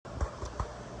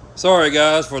Sorry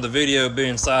guys for the video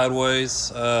being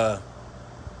sideways. Camera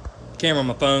on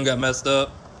my phone got messed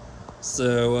up,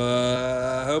 so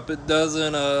I hope it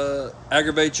doesn't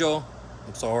aggravate y'all.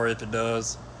 I'm sorry if it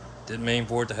does. Didn't mean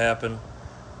for it to happen,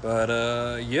 but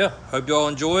yeah, hope y'all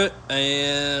enjoy it,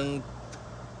 and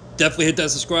definitely hit that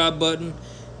subscribe button,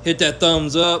 hit that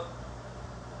thumbs up,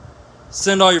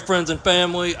 send all your friends and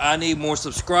family. I need more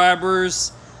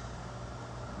subscribers.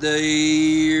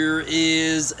 There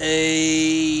is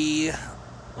a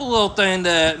little thing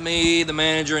that me, the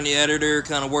manager, and the editor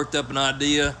kind of worked up an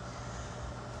idea.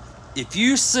 If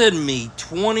you send me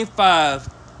 25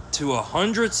 to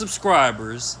 100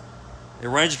 subscribers, it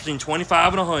ranges between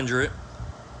 25 and 100,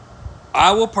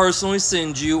 I will personally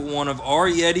send you one of our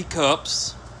Yeti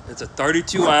cups. It's a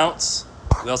 32 ounce.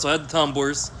 We also have the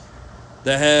tumblers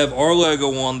that have our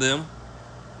logo on them.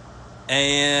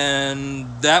 And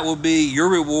that will be your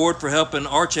reward for helping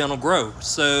our channel grow.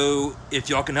 So if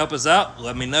y'all can help us out,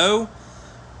 let me know.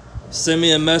 Send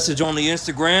me a message on the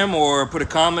Instagram or put a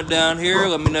comment down here.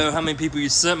 Let me know how many people you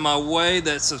sent my way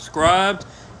that subscribed.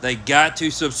 They got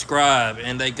to subscribe,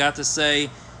 and they got to say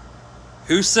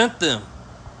who sent them.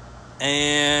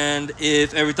 And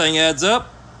if everything adds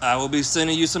up, I will be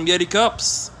sending you some Yeti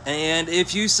cups. And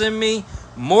if you send me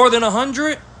more than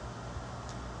 100,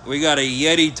 we got a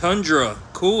Yeti Tundra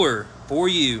cooler for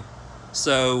you.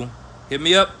 So hit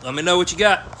me up. Let me know what you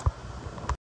got.